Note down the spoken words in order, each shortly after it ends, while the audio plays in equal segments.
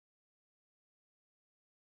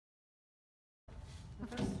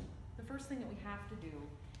The first thing that we have to do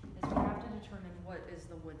is we have to determine what is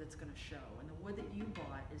the wood that's going to show. And the wood that you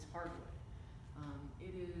bought is hardwood.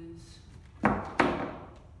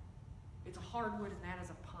 It's a hardwood, and that is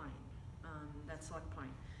a pine. That's select pine.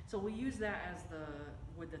 So we'll use that as the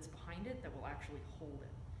wood that's behind it that will actually hold it.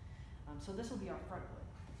 So this will be our front wood.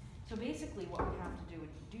 So basically what we have to do,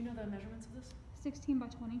 do you know the measurements of this? 16 by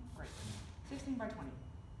 20. Right, 16 by 20.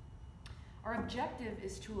 Our objective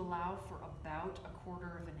is to allow for about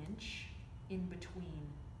 1/4 of an inch in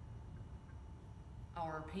between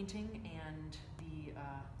our painting and the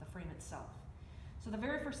frame itself. So the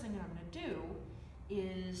very first thing that I'm going to do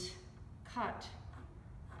is cut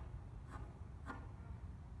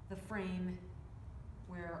the frame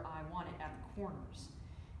where I want it at the corners.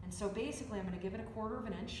 And so basically I'm going to give it 1/4 of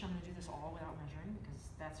an inch. I'm going to do this all without measuring because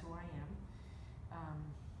that's who I am.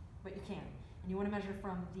 But you can. And you want to measure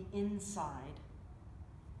from the inside.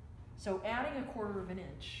 So adding 1/4 of an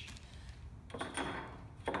inch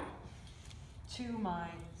to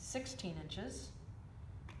my 16 inches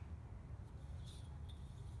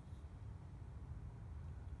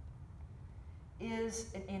is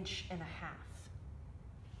 1.5 inches,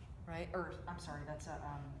 right? Or I'm sorry, that's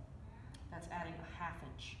adding 1/2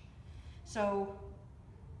 inch. So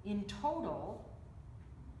in total,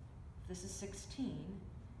 this is 16,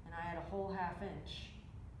 and I add a whole 1/2 inch.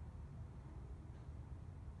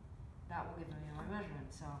 That will give me my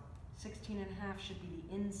measurement. So 16.5 should be the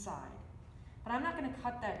inside. But I'm not going to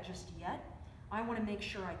cut that just yet. I want to make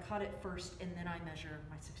sure I cut it first and then I measure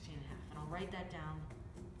my 16.5. And I'll write that down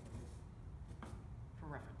for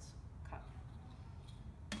reference. Cut.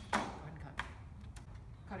 Go ahead and cut.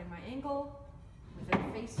 Cutting my angle with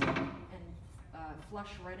it facing and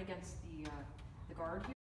flush right against the guard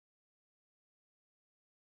here.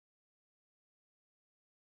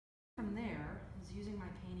 From there is using my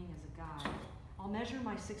painting as a guide. I'll measure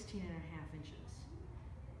my 16.5 inches.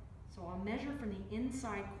 So I'll measure from the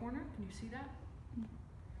inside corner. Can you see that?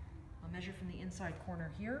 I'll measure from the inside corner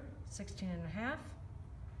here, 16.5.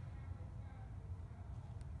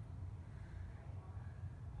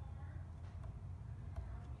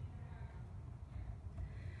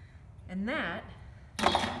 And that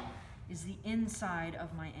is the inside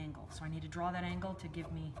of my angle. So I need to draw that angle to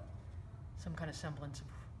give me some kind of semblance of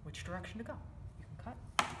which direction to go. You can cut.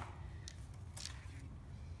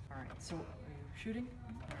 All right, so are you shooting?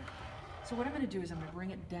 All right. So what I'm going to do is I'm going to bring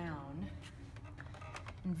it down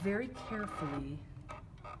and very carefully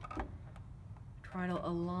try to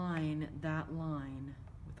align that line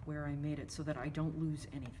with where I made it so that I don't lose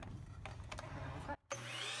anything.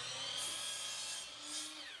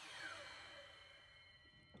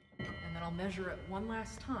 And then I'll measure it one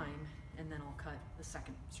last time, and then I'll cut the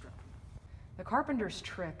second strip. The carpenter's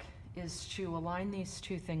trick is to align these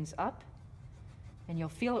two things up, and you'll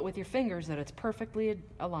feel it with your fingers that it's perfectly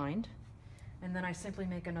aligned. And then I simply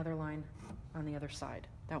make another line on the other side.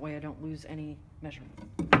 That way I don't lose any measurement.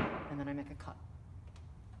 And then I make a cut.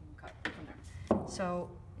 Cut from there. So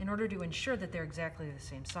in order to ensure that they're exactly the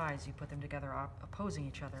same size, you put them together opposing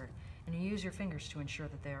each other, and you use your fingers to ensure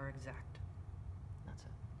that they are exact. That's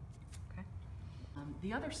it. Okay?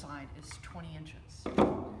 The other side is 20 inches.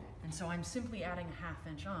 And so I'm simply adding a 1/2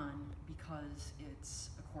 inch on because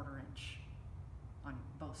it's 1/4 inch on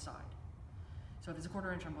both sides. So if it's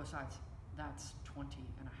 1/4 inch on both sides, that's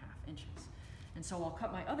 20.5 inches. And so I'll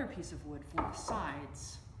cut my other piece of wood for the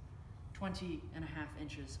sides 20.5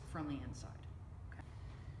 inches from the inside. Okay.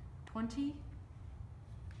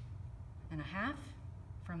 20.5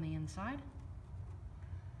 from the inside.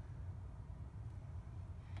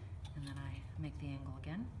 And then I make the angle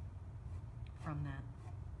again from that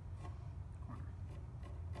corner.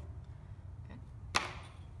 Okay.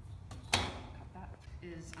 Cut that.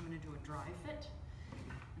 I'm going to do a dry fit.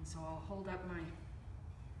 And so I'll hold up my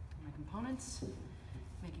components,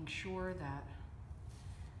 making sure that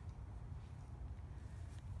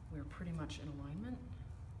we're pretty much in alignment.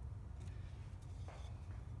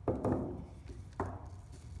 And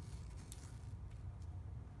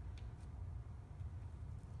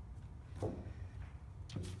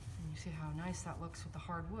you see how nice that looks with the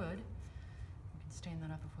hard wood. We can stain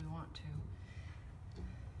that up if we want to.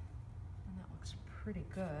 And that looks pretty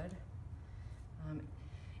good.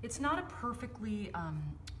 It's not a perfectly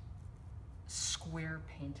square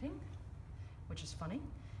painting, which is funny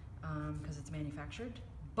because it's manufactured,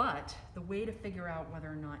 but the way to figure out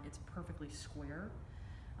whether or not it's perfectly square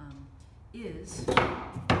is you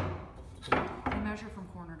measure from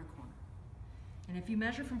corner to corner. And if you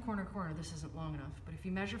measure from corner to corner, this isn't long enough, but if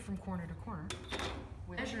you measure from corner to corner, it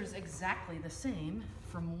measures exactly the same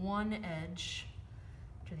from one edge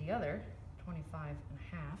to the other, 25 and a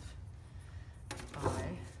half by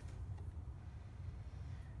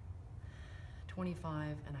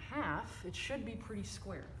 25 and a half, it should be pretty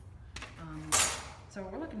square. So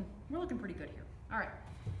we're looking pretty good here. All right,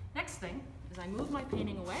 next thing is I move my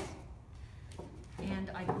painting away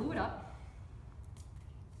and I glue it up.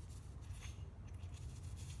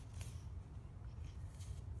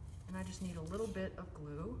 And I just need a little bit of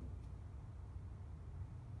glue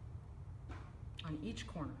on each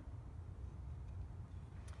corner.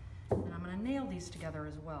 And I'm going to nail these together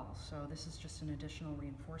as well. So this is just an additional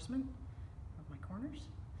reinforcement of my corners.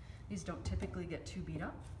 These don't typically get too beat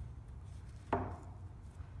up.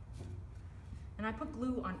 And I put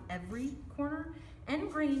glue on every corner. End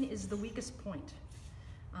grain is the weakest point.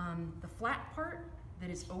 The flat part that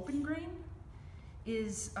is open grain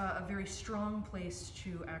is a very strong place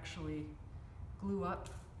to actually glue up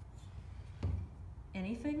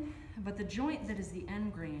anything, but the joint that is the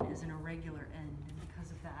end grain is an irregular end, and because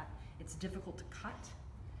of that, it's difficult to cut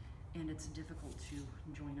and it's difficult to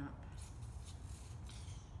join up.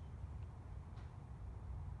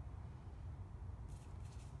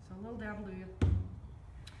 So a little dab will do you.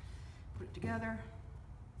 Put it together.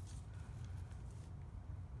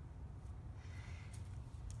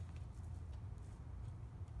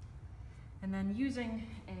 And then using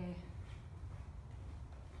a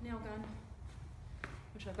nail gun,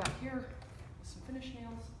 which I've got here with some finish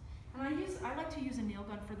nails. And I like to use a nail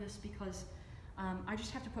gun for this because I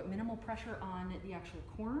just have to put minimal pressure on the actual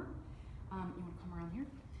corner. You want to come around here?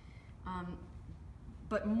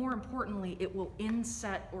 But more importantly, it will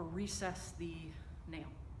inset or recess the nail.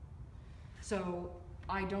 So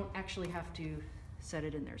I don't actually have to set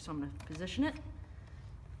it in there. So I'm going to position it,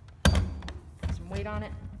 put some weight on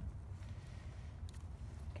it.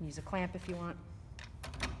 You can use a clamp if you want.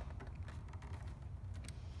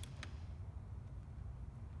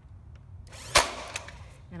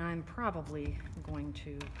 And I'm probably going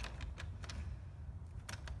to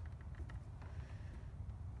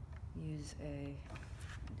use a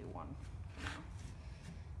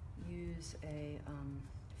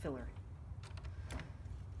filler.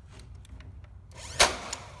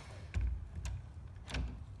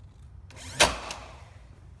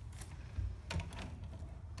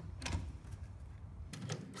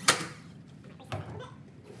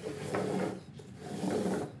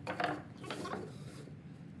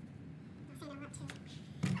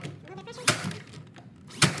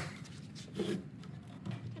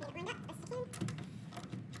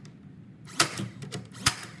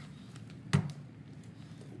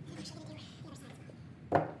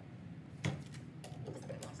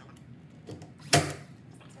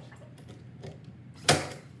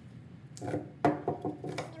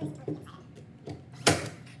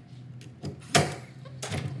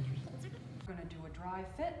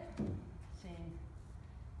 Fit, seeing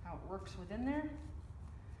how it works within there.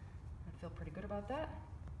 I feel pretty good about that.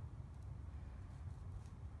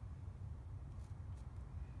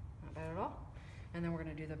 Not bad at all. And then we're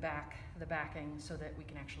going to do the backing so that we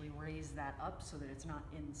can actually raise that up so that it's not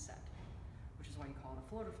inset, which is why you call it a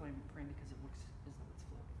floater frame because it looks as though it's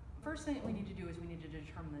floating. First thing that we need to do is we need to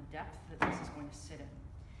determine the depth that this is going to sit in.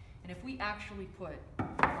 And if we actually put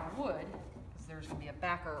our wood, there's going to be a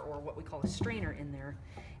backer or what we call a strainer in there,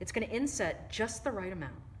 it's going to inset just the right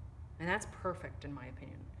amount. And that's perfect in my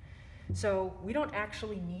opinion. So we don't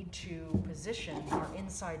actually need to position our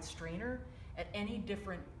inside strainer at any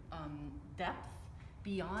different depth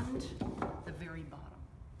beyond the very bottom.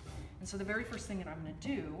 And so the very first thing that I'm going to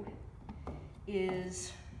do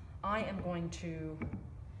is I am going to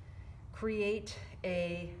create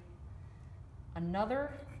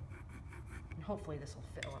another. Hopefully this will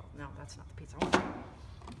fit. Well, no, that's not the piece I want.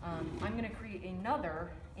 I'm going to create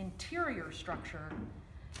another interior structure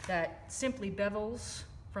that simply bevels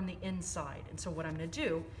from the inside. And so what I'm going to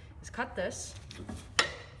do is cut this,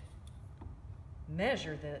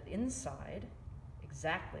 measure the inside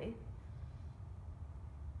exactly,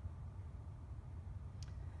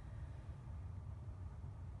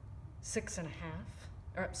 (16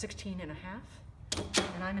 and a half),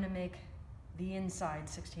 and I'm going to make the inside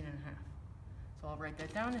 16 and a half. So I'll write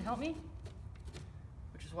that down and help me,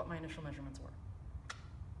 which is what my initial measurements were.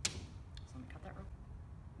 So let me cut that rope.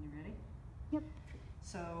 You ready? Yep.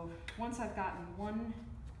 So once I've gotten one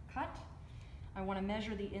cut, I want to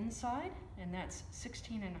measure the inside, and that's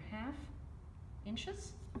 16 and a half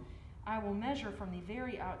inches. I will measure from the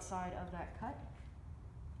very outside of that cut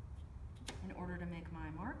in order to make my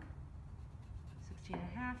mark, 16 and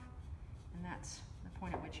a half, and that's the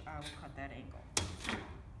point at which I will cut that angle.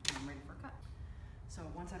 And I'm ready for a cut. So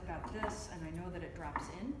once I've got this and I know that it drops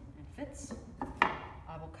in and fits,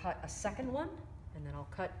 I will cut a second one, and then I'll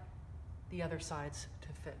cut the other sides to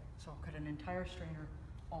fit. So I'll cut an entire strainer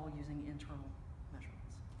all using internal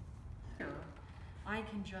measurements. Here, I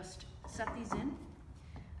can just set these in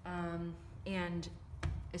and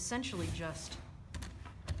essentially just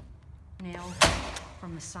nail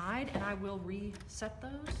from the side, and I will reset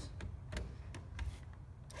those.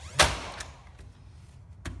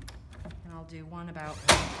 And I'll do one about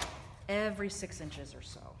every 6 inches or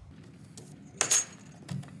so.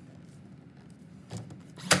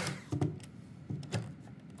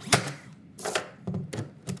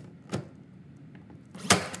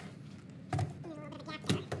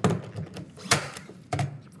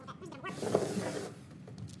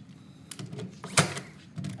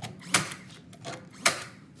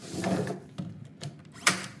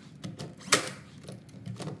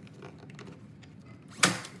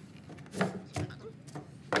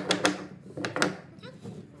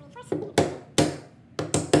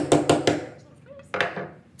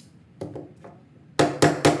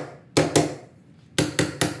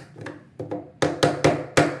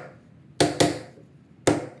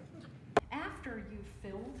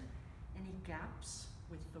 Gaps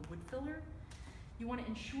with the wood filler, you want to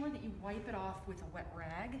ensure that you wipe it off with a wet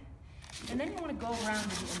rag, and then you want to go around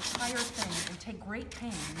the entire thing and take great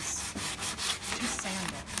pains to sand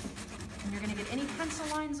it. And you're going to get any pencil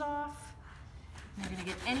lines off, and you're going to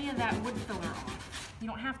get any of that wood filler off. You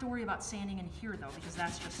don't have to worry about sanding in here though, because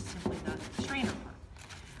that's just simply the strainer part.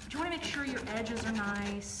 But you want to make sure your edges are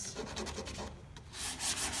nice,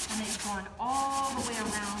 and that you've gone all the way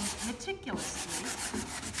around meticulously.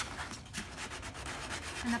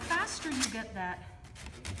 And the faster you get that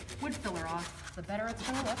wood filler off, the better it's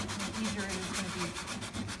going to look, and the easier it is going to be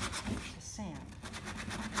to sand.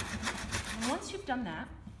 And once you've done that,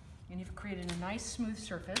 and you've created a nice smooth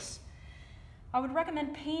surface, I would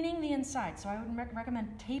recommend painting the inside. So I would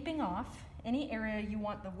recommend taping off any area you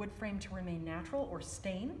want the wood frame to remain natural or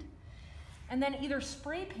stained, and then either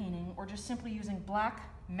spray painting or just simply using black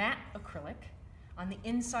matte acrylic on the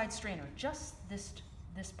inside strainer, just this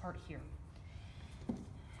part here.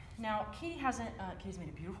 Now, Katie hasn't, Katie's made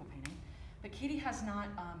a beautiful painting, but Katie has not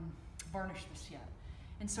varnished this yet.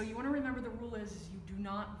 And so you want to remember the rule is you do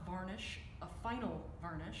not varnish a final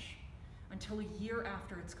varnish until a year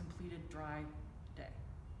after its completed dry day.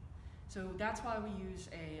 So that's why we use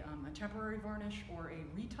a temporary varnish or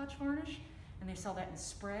a retouch varnish, and they sell that in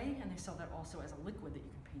spray, and they sell that also as a liquid that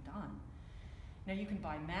you can paint on. Now you can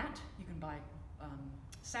buy matte, you can buy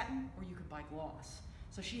satin, or you could buy gloss.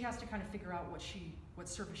 So she has to kind of figure out what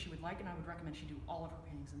surface she would like, and I would recommend she do all of her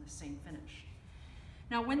paintings in the same finish.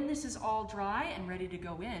 Now when this is all dry and ready to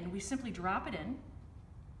go in, we simply drop it in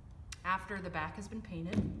after the back has been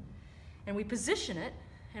painted, and we position it,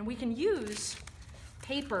 and we can use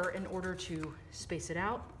paper in order to space it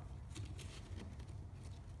out.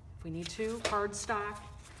 If we need to, cardstock,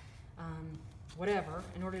 whatever,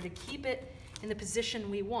 in order to keep it in the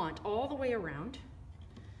position we want all the way around.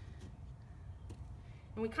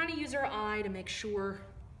 And we kind of use our eye to make sure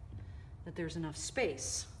that there's enough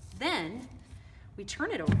space. Then we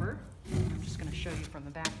turn it over. I'm just going to show you from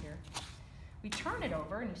the back here. We turn it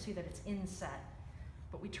over, and you see that it's inset.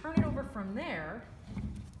 But we turn it over from there,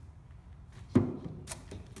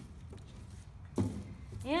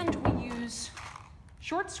 and we use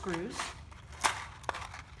short screws,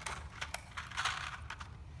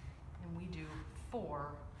 and we do 4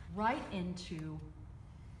 right into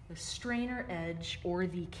the strainer edge or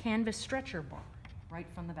the canvas stretcher bar right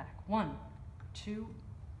from the back. 1, 2,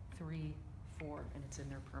 3, 4, and it's in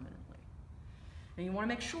there permanently. And you want to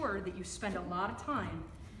make sure that you spend a lot of time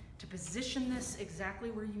to position this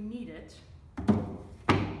exactly where you need it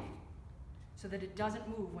so that it doesn't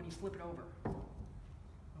move when you flip it over.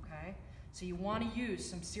 Okay? So you want to use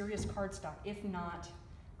some serious cardstock, if not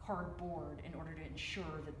cardboard, in order to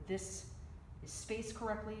ensure that this is spaced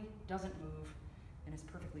correctly, doesn't move, and is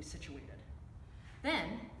perfectly situated.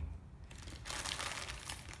 Then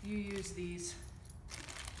you use these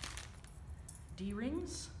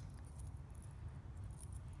D-rings,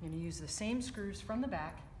 and you use the same screws from the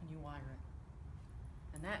back, and you wire it.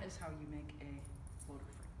 And that is how you make a floater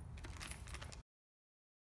frame.